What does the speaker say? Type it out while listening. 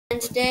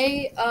And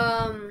today,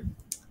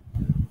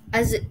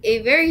 as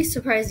a very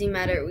surprising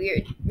matter, we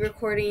are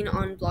recording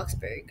on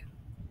Bloxburg.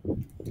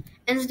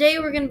 And today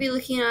we're going to be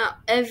looking at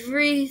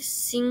every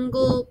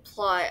single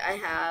plot I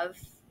have.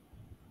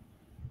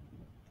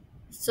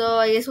 So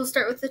I guess we'll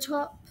start with the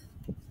top.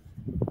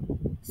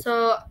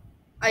 So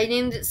I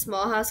named it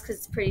Small House because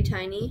it's pretty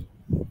tiny.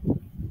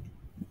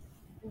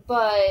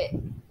 But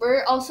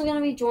we're also going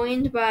to be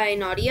joined by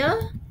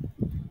Nadia.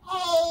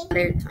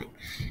 Hey.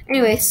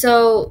 Anyway,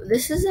 so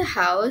this is a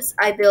house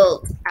I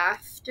built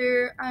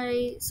after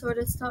I sort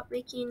of stopped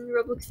making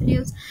Roblox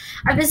videos.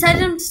 I've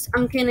decided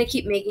I'm going to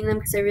keep making them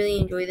because I really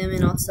enjoy them,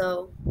 and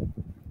also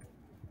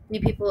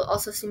new people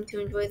also seem to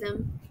enjoy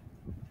them.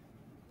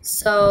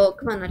 So,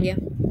 come on, Nadia.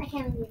 I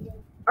can't read it.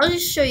 I'll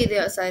just show you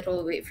the outside while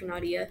we wait for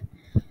Nadia.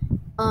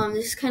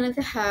 This is kind of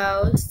the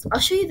house. I'll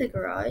show you the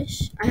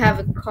garage. I have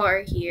a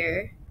car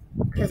here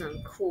because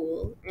I'm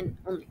cool, and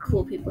only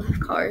cool people have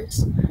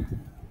cars.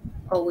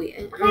 Oh wait,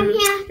 I'm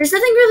here. There's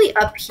nothing really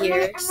up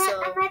here,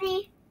 I'm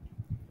ready.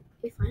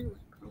 Okay, finally.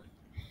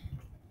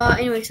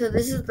 Anyway, so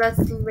that's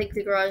like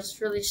the garage.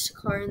 It's really just a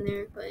car in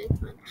there, but it's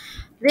fine.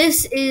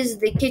 This is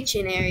the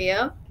kitchen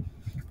area.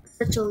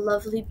 Such a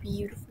lovely,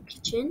 beautiful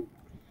kitchen.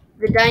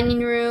 The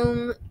dining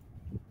room,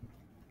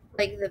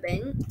 like the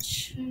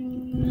bench.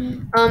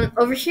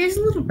 Over here's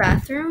a little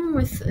bathroom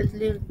with a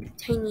little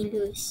tiny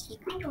little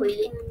secret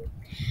toilet.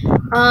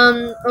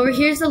 Over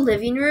here's the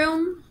living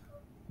room.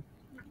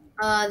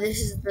 This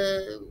is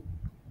the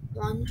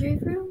laundry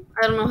room.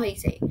 I don't know how you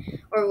say it,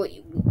 or what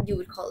you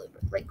would call it,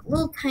 but like a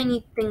little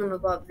tiny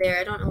thingamabob there.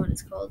 I don't know what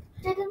it's called.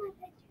 This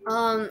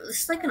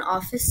is like an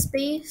office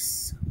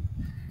space.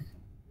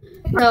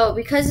 So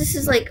because this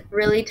is like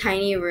really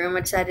tiny room,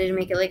 I decided to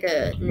make it like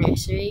a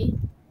nursery.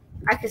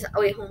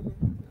 Wait, hold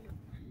on.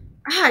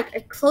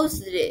 I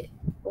closed it.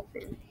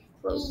 Open.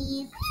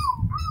 Close.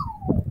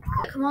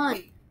 Come on.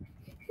 You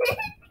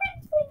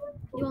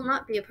will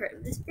not be a part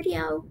of this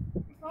video.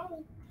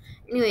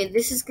 Anyway,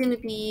 this is gonna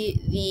be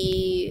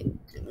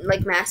the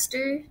like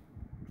master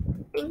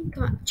thing.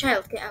 Come on,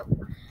 child, get out.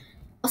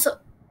 Also,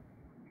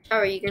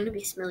 shower. You're gonna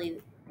be smelly.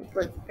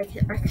 Look, I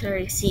can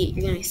already see it.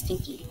 You're gonna be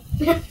stinky.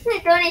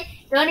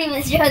 don't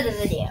even show the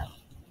video.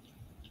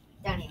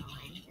 Don't even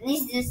mind. At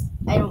least this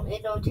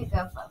it don't take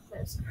off up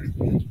close.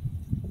 You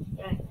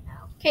don't even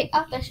know. Okay,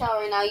 out the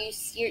shower now.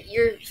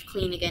 You're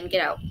clean again.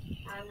 Get out.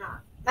 I'm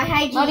not. My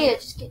hygiene. Nadia,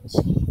 just get.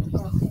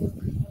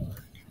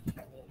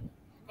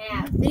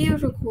 Yeah. Video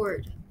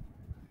record.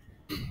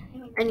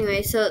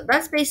 Anyway, so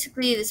that's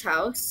basically this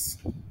house.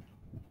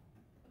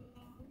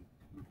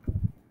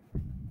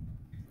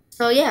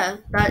 So yeah,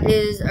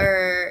 this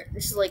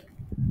is like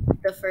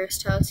the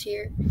first house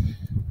here.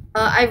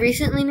 I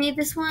recently made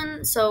this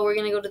one, so we're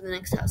gonna go to the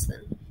next house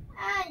then.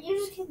 You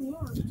just keep me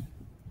on.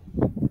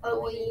 Oh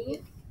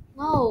wait.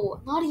 No,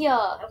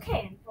 Nadia.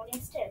 Okay, I'm going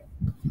instead.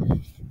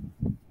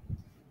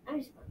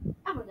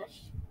 Oh my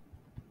gosh.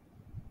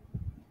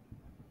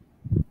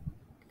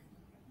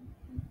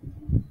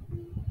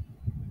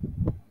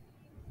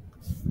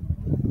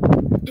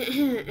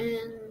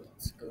 And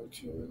let's go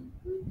to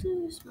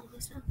the small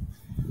house now.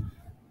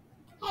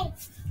 Hey,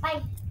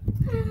 bye.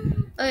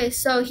 Okay,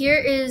 so here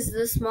is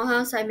the small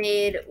house I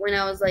made when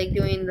I was like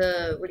doing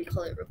the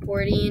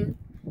reporting,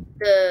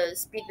 the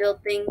speed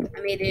build thing.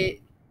 I made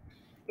it.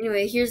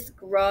 Anyway, here's the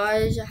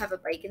garage. I have a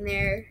bike in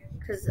there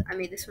because I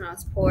made this when I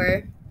was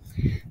poor.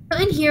 So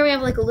in here we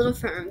have like a little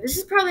front room. This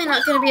is probably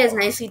not going to be as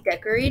nicely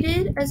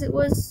decorated as it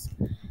was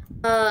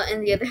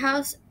in the other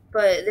house,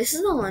 but this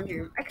is the laundry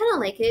room. I kind of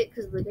like it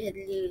because look, I had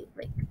a little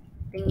like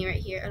thingy right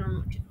here. I don't know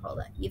what you call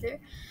that either.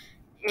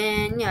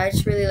 And yeah, I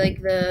just really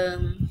like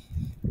the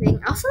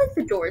thing. I also like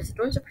the doors. The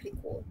doors are pretty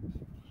cool.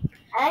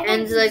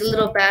 And there's like a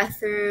little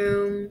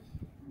bathroom,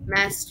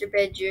 master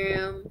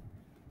bedroom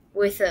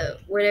with a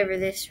whatever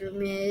this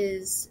room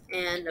is,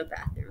 and a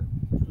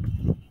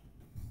bathroom.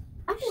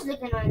 I'm just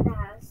looking at the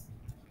house.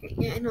 Okay,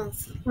 yeah, I know.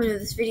 It's the point of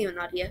this video,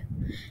 Nadia.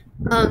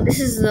 This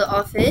is the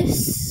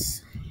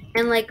office,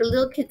 and like a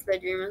little kid's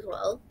bedroom as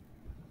well.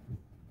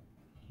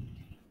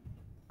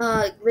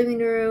 Living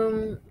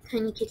room,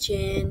 tiny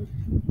kitchen,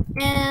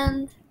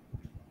 and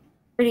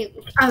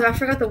I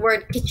forgot the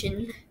word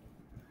kitchen.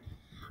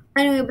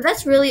 Anyway, but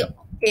that's really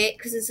it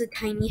because it's a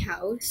tiny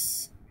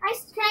house. Can I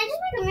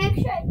just make a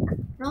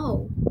milkshake?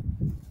 No.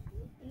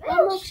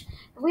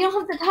 We don't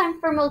have the time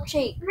for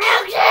milkshake.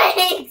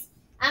 Milkshakes!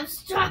 I'm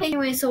starving.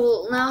 Anyway, so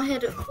we'll now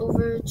head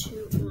over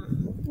to.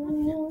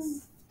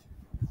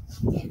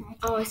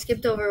 Oh, I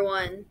skipped over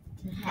one.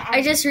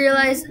 I just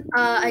realized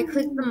I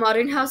clicked the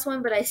modern house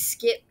one, but I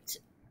skipped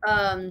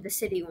the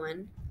city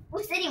one.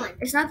 What city one?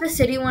 It's not the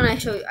city one I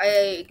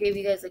gave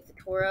you guys like the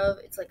tour of.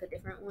 It's like a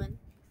different one.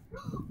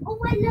 Oh,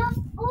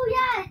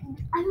 yeah.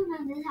 I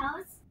remember this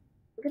house.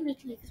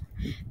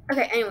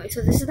 Okay, anyway,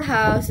 so this is the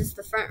house. It's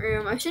the front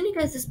room. I've shown you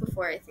guys this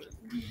before, I think.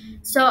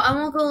 So I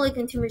won't go like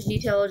in too much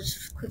detail. I'll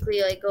just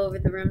quickly like go over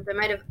the rooms. I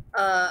might have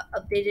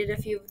updated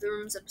a few of the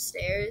rooms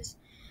upstairs.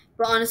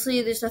 But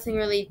honestly, there's nothing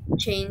really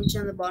changed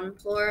on the bottom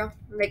floor.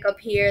 Like up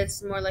here,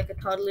 it's more like a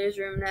toddler's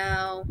room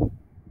now.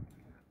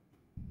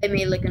 I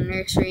made like a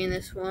nursery in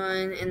this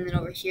one, and then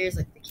over here is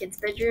like the kids'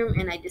 bedroom,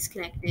 and I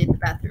disconnected the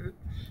bathroom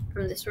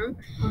from this room.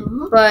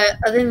 But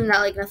other than that,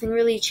 like nothing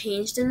really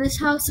changed in this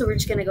house, so we're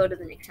just gonna go to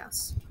the next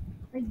house.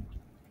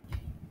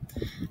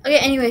 Okay,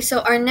 anyway,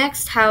 so our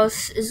next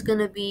house is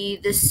gonna be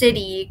the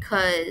city,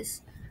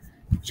 cause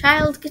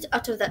child, get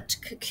out of that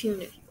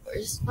cocoon of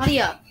yours.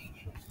 Nadia.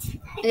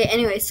 Okay,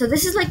 anyway, so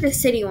this is like the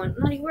city one.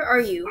 Nadia, where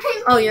are you?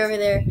 Oh, you're over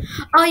there.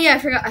 Oh yeah, I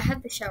forgot I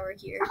had the shower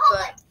here,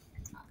 but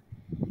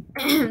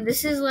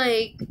this is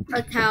like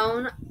a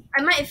town.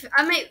 I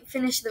might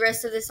finish the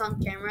rest of this on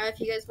camera if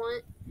you guys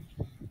want.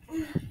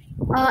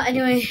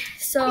 Anyway,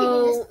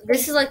 so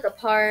this is like the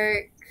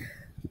park.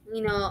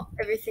 You know,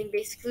 everything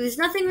basically. There's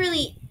nothing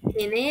really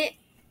in it.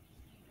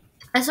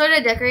 I sort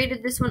of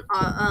decorated this one,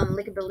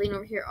 like a building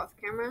over here off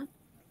camera.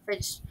 I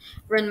just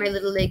run my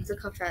little legs.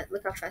 Look how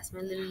fast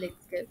my little legs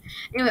go.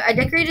 Anyway, I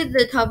decorated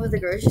the top of the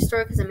grocery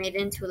store because I made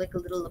it into like a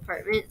little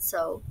apartment.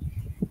 So,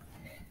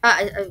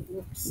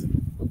 whoops.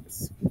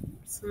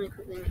 Let me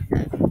quickly make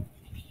that.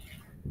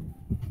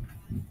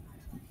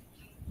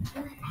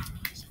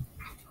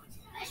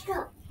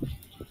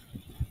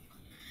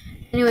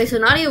 Anyway, so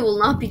Nadia will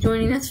not be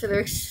joining us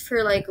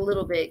for like a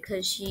little bit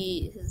because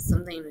she has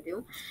something to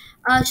do.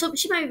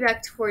 She might be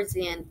back towards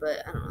the end,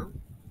 but I don't know.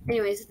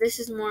 Anyways, this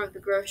is more of the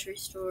grocery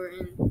store,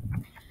 and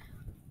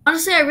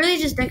honestly, I really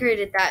just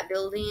decorated that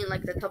building,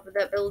 like the top of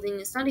that building.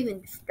 It's not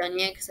even done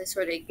yet because I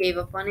sort of gave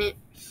up on it.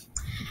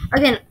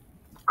 Again,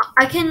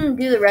 I can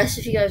do the rest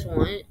if you guys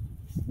want.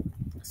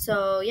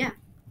 So yeah,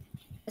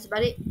 that's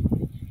about it.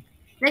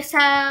 Next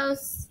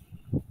house.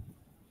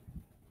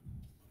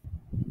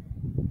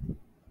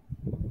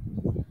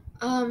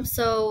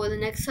 So the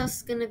next house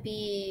is gonna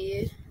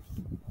be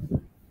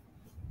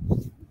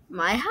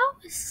my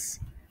house.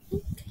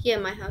 Yeah,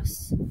 my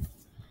house.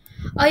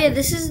 Oh yeah,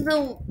 this is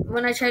the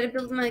when I try to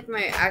build my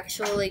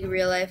actual like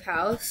real life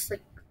house,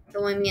 like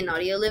the one me and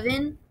Nadia live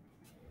in.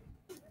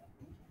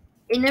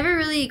 It never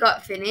really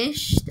got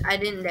finished. I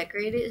didn't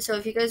decorate it, so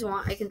if you guys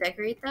want, I can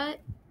decorate that.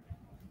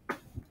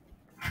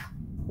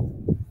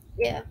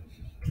 Yeah.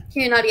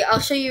 Here, Nadia, I'll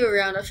show you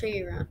around. I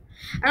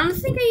don't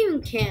think I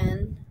even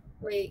can.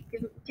 Wait,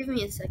 give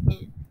me a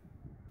second.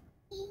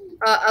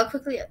 I'll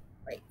quickly add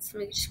lights. Let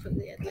me just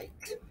quickly add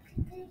lights.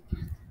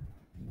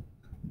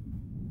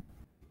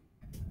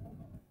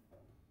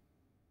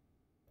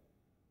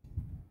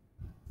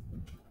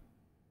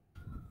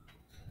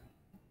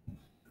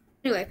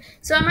 Anyway,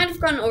 so I might have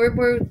gone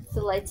overboard with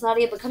the lights,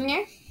 Nadia, but come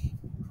here.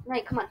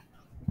 Right, come on.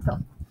 Let's go.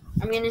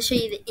 I'm going to show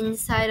you the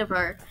inside of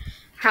our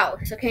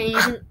house, okay? You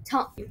can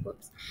tell me.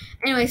 Whoops.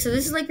 Anyway, so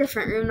this is like the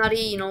front room,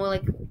 Nadia, you know,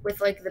 like with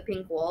like the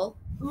pink wall.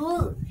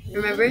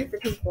 Remember? The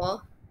pink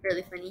wall?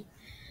 Really funny.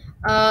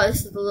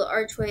 This is the little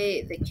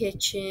archway, the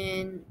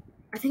kitchen.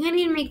 I think I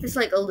need to make this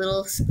like a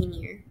little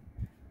skinnier.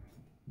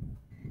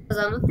 Because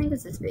I don't think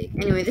it's this big.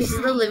 Anyway, this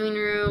is the living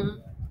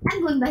room.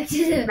 I'm going back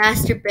to the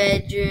master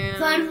bedroom.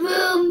 fun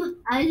room.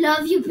 I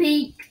love you,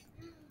 Pink.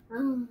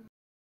 Oh.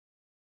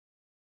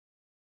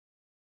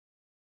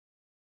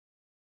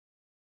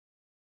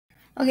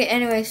 Okay,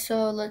 anyway,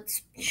 so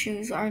let's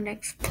choose our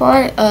next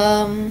plot.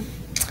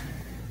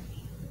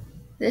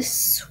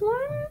 This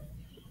one?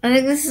 I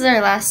think this is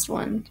our last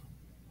one.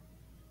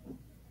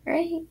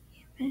 Right?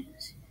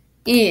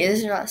 Yeah, this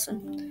is our last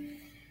one.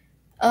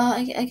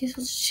 I guess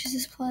we'll just choose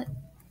this plot.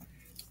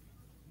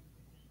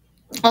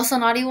 Also,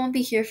 Nadia won't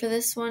be here for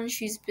this one.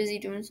 She's busy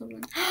doing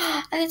something.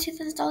 I got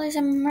 $2,000.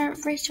 I'm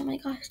rich. Oh my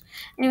gosh.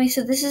 Anyway,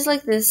 so this is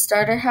like the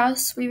starter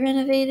house we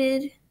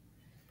renovated.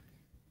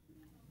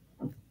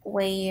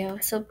 Wow,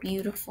 so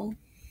beautiful.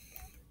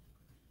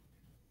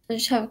 So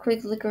just have a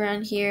quick look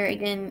around here.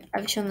 Again,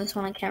 I've shown this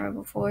one on camera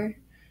before.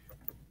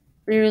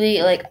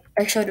 Literally, like,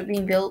 I showed it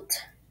being built.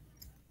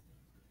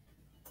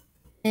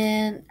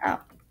 And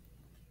out.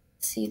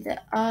 See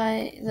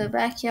the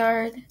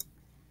backyard.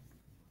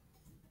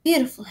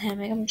 Beautiful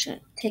hammock. I'm just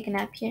gonna take a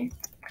nap here.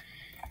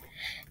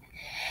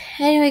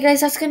 Anyway,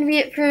 guys, that's gonna be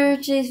it for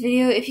today's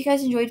video. If you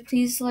guys enjoyed,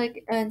 please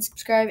like and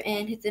subscribe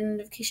and hit the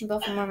notification bell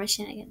for more of my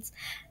shenanigans.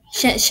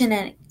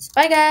 Shenanigans.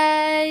 Bye,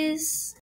 guys.